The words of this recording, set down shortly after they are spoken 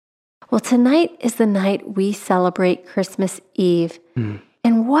Well, tonight is the night we celebrate Christmas Eve.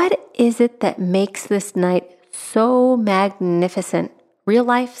 And what is it that makes this night so magnificent? Real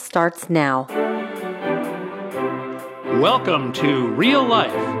Life starts now. Welcome to Real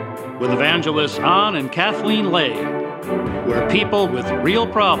Life with evangelists An and Kathleen Lay, where people with real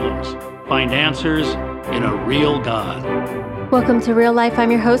problems find answers in a real God. Welcome to Real Life. I'm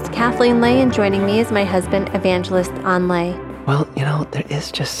your host, Kathleen Lay, and joining me is my husband, evangelist An Lay. Well, there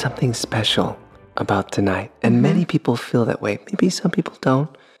is just something special about tonight, and many people feel that way. Maybe some people don't.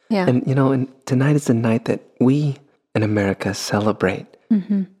 Yeah. And, and tonight is the night that we in America celebrate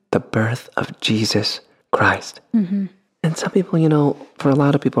the birth of Jesus Christ. And some people, for a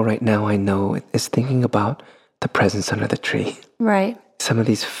lot of people right now, I know, is thinking about the presents under the tree. Right. Some of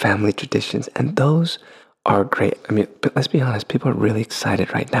these family traditions, and those are great. But let's be honest, people are really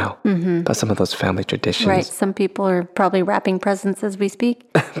excited right now about some of those family traditions. Right. Some people are probably wrapping presents as we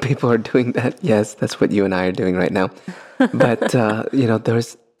speak. People are doing that. Yes, that's what you and I are doing right now. But,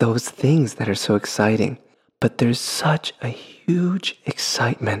 there's those things that are so exciting. But there's such a huge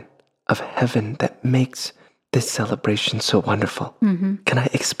excitement of heaven that makes this celebration so wonderful. Can I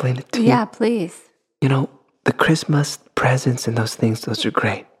explain it to you? Yeah, please. The Christmas presents and those things, those are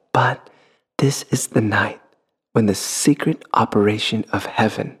great. But this is the night when the secret operation of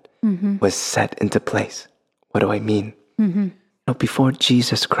heaven was set into place. What do I mean? Before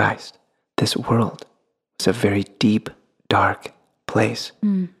Jesus Christ, this world was a very deep, dark place.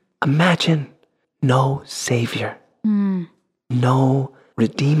 Imagine no Savior, no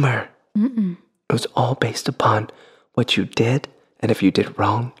Redeemer. It was all based upon what you did, and if you did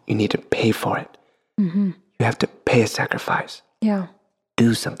wrong, you need to pay for it. You have to pay a sacrifice. Yeah.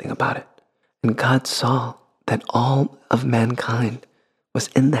 Do something about it. And God saw that all of mankind was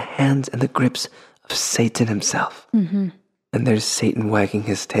in the hands and the grips of Satan himself. And there's Satan wagging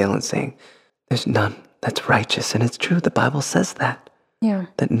his tail and saying, there's none that's righteous. And it's true, the Bible says that. Yeah.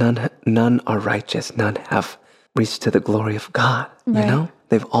 That none are righteous, none have reached to the glory of God. Right.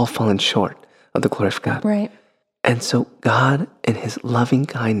 They've all fallen short of the glory of God. Right. And so God, in his loving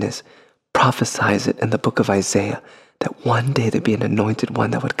kindness, prophesies it in the book of Isaiah that one day there'd be an anointed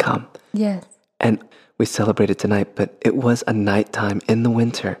one that would come. Yes. And we celebrate it tonight, but it was a nighttime in the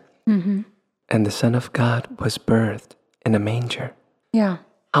winter. And the Son of God was birthed in a manger. Yeah.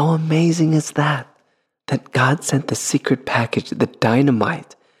 How amazing is that? That God sent the secret package, the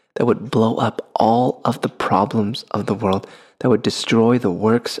dynamite that would blow up all of the problems of the world, that would destroy the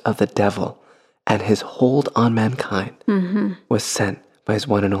works of the devil, and his hold on mankind was sent by his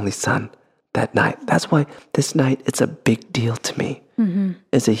one and only Son that night. That's why this night, it's a big deal to me.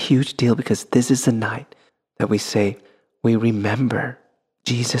 It's a huge deal because this is the night that we say, we remember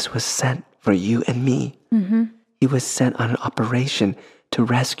Jesus was sent for you and me. He was sent on an operation to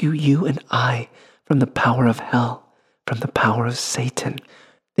rescue you and I from the power of hell, from the power of Satan.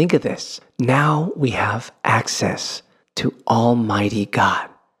 Think of this. Now we have access to Almighty God.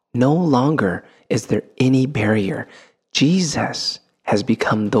 No longer is there any barrier. Jesus has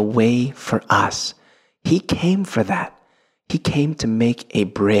become the way for us. He came for that. He came to make a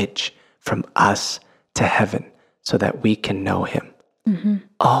bridge from us to heaven so that we can know him.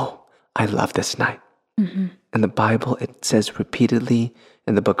 Oh, I love this night. In the Bible, it says repeatedly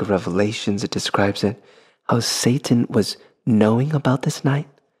in the book of Revelations, it describes it, how Satan was knowing about this night.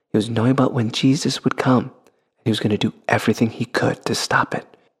 He was knowing about when Jesus would come. He was going to do everything he could to stop it.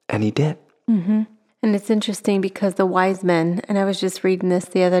 And he did. And it's interesting because the wise men, and I was just reading this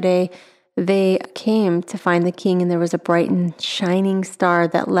the other day, they came to find the king, and there was a bright and shining star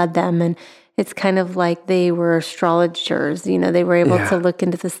that led them. And it's kind of like they were astrologers. They were able to look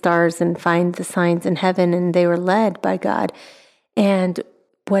into the stars and find the signs in heaven, and they were led by God. And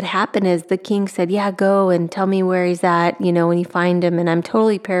what happened is the king said, yeah, go and tell me where he's at, when you find him. And I'm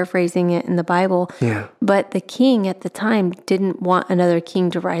totally paraphrasing it in the Bible. Yeah. But the king at the time didn't want another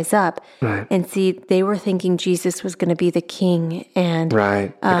king to rise up. Right. And see, they were thinking Jesus was going to be the king. And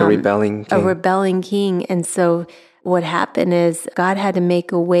right, like a rebelling king. A rebelling king. And so what happened is God had to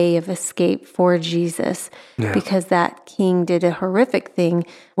make a way of escape for Jesus because that king did a horrific thing.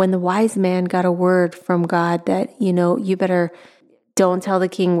 When the wise man got a word from God that, you better don't tell the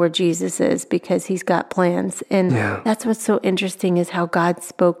king where Jesus is because he's got plans. And that's what's so interesting is how God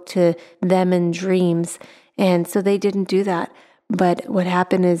spoke to them in dreams. And so they didn't do that. But what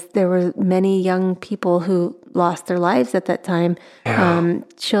happened is there were many young people who lost their lives at that time,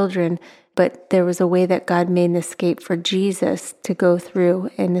 children. But there was a way that God made an escape for Jesus to go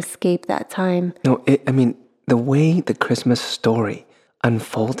through and escape that time. No, the way the Christmas story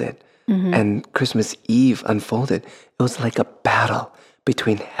unfolded and Christmas Eve unfolded, it was like a battle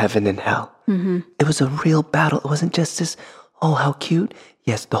between heaven and hell. It was a real battle. It wasn't just this, oh, how cute.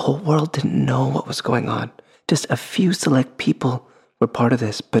 Yes, the whole world didn't know what was going on. Just a few select people were part of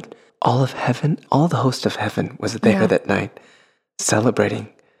this, but all of heaven, all the host of heaven was there that night, celebrating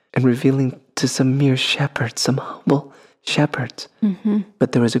and revealing to some mere shepherds, some humble shepherds.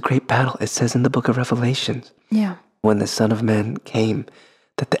 But there was a great battle. It says in the book of Revelations, when the Son of Man came,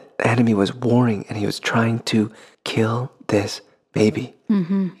 that the enemy was warring and he was trying to kill this baby.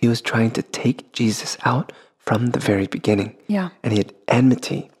 He was trying to take Jesus out from the very beginning. And he had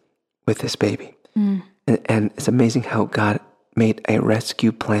enmity with this baby. And it's amazing how God made a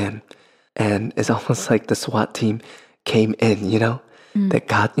rescue plan. And it's almost like the SWAT team came in, that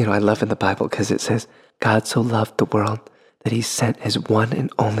God, I love in the Bible because it says, God so loved the world that he sent his one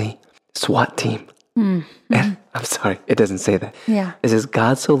and only SWAT team. And I'm sorry, it doesn't say that. It says,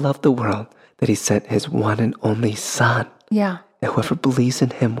 God so loved the world that he sent his one and only Son. That whoever believes in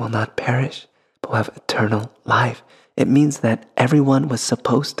him will not perish, but will have eternal life. It means that everyone was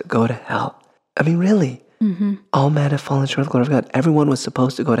supposed to go to hell. I mean, really. All men have fallen short of the glory of God. Everyone was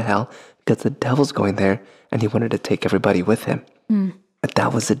supposed to go to hell because the devil's going there and he wanted to take everybody with him. But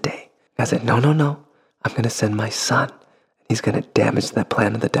that was the day. God said, no. I'm going to send my Son. He's going to damage that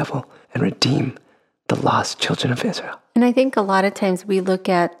plan of the devil and redeem the lost children of Israel. And I think a lot of times we look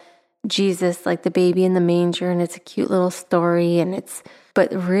at Jesus like the baby in the manger and it's a cute little story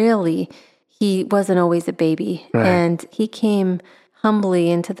but really he wasn't always a baby. And he came humbly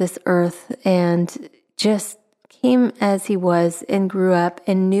into this earth and just came as he was and grew up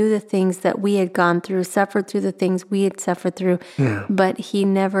and knew the things that we had gone through, suffered through the things we had suffered through. But he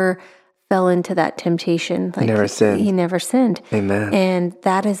never fell into that temptation. He never sinned. He never sinned. Amen. And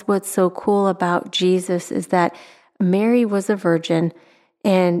that is what's so cool about Jesus is that Mary was a virgin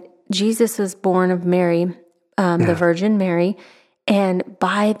and Jesus was born of Mary, the Virgin Mary, and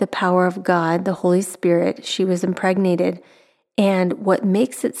by the power of God, the Holy Spirit, she was impregnated. And what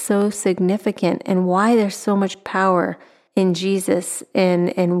makes it so significant and why there's so much power in Jesus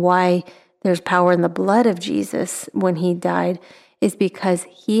and why there's power in the blood of Jesus when he died is because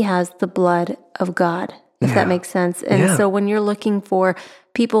he has the blood of God, if that makes sense. And so when you're looking for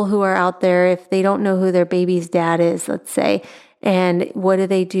people who are out there, if they don't know who their baby's dad is, let's say, and what do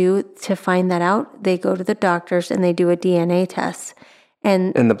they do to find that out? They go to the doctors and they do a DNA test.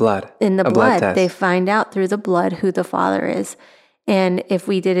 And in the blood. Blood they find out through the blood who the father is. And if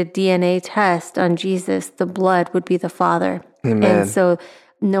we did a DNA test on Jesus, the blood would be the Father. Amen. And so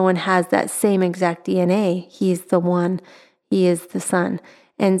no one has that same exact DNA. He's the one. He is the Son.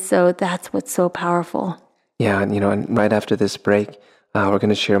 And so that's what's so powerful. Yeah, and right after this break, we're going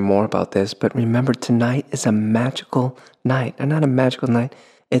to share more about this. But remember, tonight is a magical night. And not a magical night.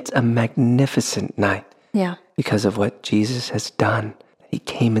 It's a magnificent night. Yeah. Because of what Jesus has done. He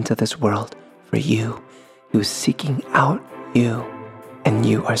came into this world for you. He was seeking out you. And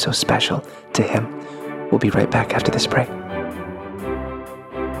you are so special to him. We'll be right back after this break.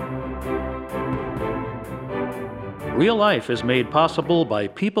 Real Life is made possible by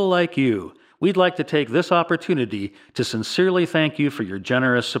people like you. We'd like to take this opportunity to sincerely thank you for your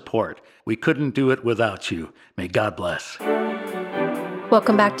generous support. We couldn't do it without you. May God bless.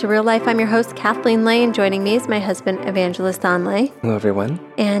 Welcome back to Real Life. I'm your host, Kathleen Lay, and joining me is my husband, Evangelist Don Lay. Hello, everyone.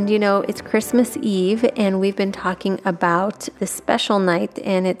 And it's Christmas Eve, and we've been talking about this special night,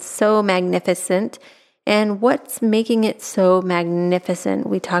 and it's so magnificent. And what's making it so magnificent?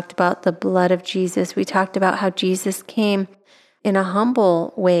 We talked about the blood of Jesus. We talked about how Jesus came in a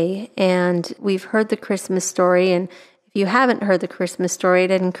humble way, and we've heard the Christmas story. And if you haven't heard the Christmas story,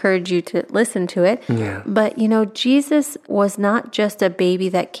 I'd encourage you to listen to it. Yeah. But, Jesus was not just a baby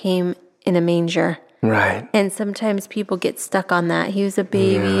that came in a manger. Right. And sometimes people get stuck on that. He was a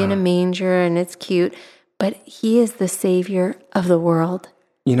baby in a manger, and it's cute. But he is the Savior of the world.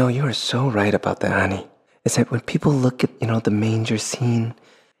 You are so right about that, honey. It's that when people look at, the manger scene,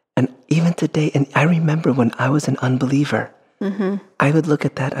 and even today, and I remember when I was an unbeliever, I would look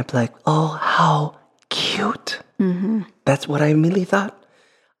at that, I'd be like, oh, how cute. That's what I immediately thought.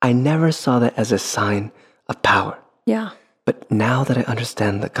 I never saw that as a sign of power. Yeah. But now that I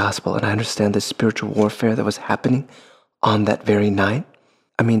understand the gospel and I understand the spiritual warfare that was happening on that very night,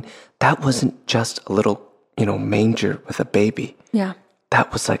 that wasn't just a little, manger with a baby. Yeah.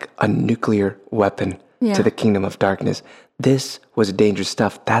 That was like a nuclear weapon to the kingdom of darkness. This was dangerous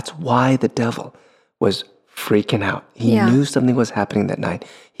stuff. That's why the devil was freaking out. He knew something was happening that night.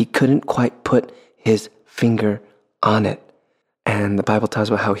 He couldn't quite put his finger on it. And the Bible tells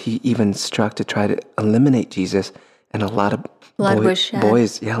about how he even struck to try to eliminate Jesus, and a lot of blood was shed.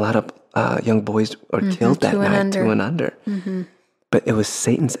 A lot of young boys were killed that night, 2 and under. But it was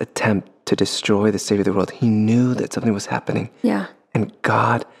Satan's attempt to destroy the Savior of the world. He knew that something was happening. Yeah. And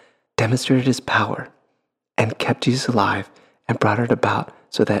God demonstrated his power and kept Jesus alive and brought it about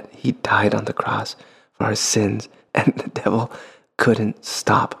so that he died on the cross for our sins. And the devil couldn't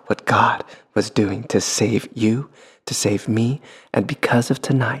stop what God was doing to save you, to save me. And because of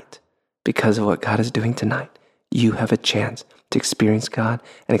tonight, because of what God is doing tonight, you have a chance to experience God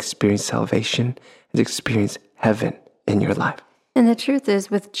and experience salvation and experience heaven in your life. And the truth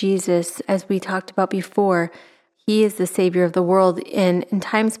is, with Jesus, as we talked about before, he is the Savior of the world. And in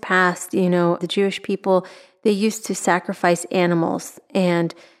times past, the Jewish people, they used to sacrifice animals,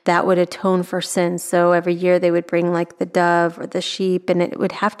 and that would atone for sins. So every year they would bring like the dove or the sheep, and it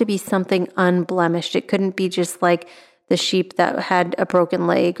would have to be something unblemished. It couldn't be just like the sheep that had a broken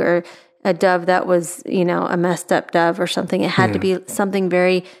leg or a dove that was, a messed up dove or something. It had to be something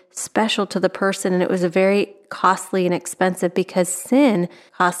very special to the person, and it was a very costly and expensive because sin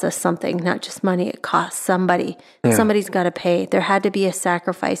costs us something, not just money. It costs somebody. Yeah. Somebody's got to pay. There had to be a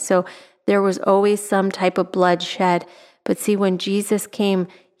sacrifice. So there was always some type of blood shed. But see, when Jesus came,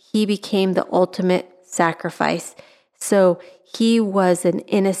 he became the ultimate sacrifice. So he was an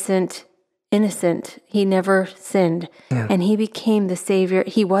innocent. He never sinned. Yeah. And he became the Savior.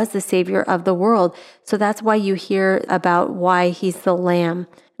 He was the Savior of the world. So that's why you hear about why he's the lamb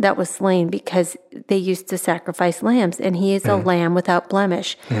that was slain, because they used to sacrifice lambs, and he is a lamb without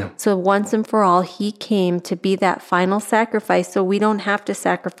blemish. Yeah. So once and for all, he came to be that final sacrifice, so we don't have to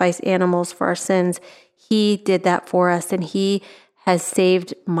sacrifice animals for our sins. He did that for us, and he has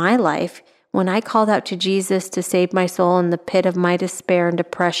saved my life. When I called out to Jesus to save my soul in the pit of my despair and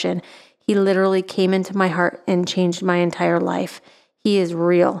depression, he literally came into my heart and changed my entire life. He is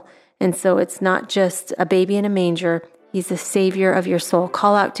real. And so it's not just a baby in a manger. He's the Savior of your soul.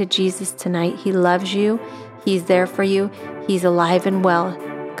 Call out to Jesus tonight. He loves you. He's there for you. He's alive and well.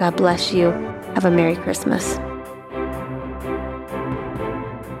 God bless you. Have a Merry Christmas.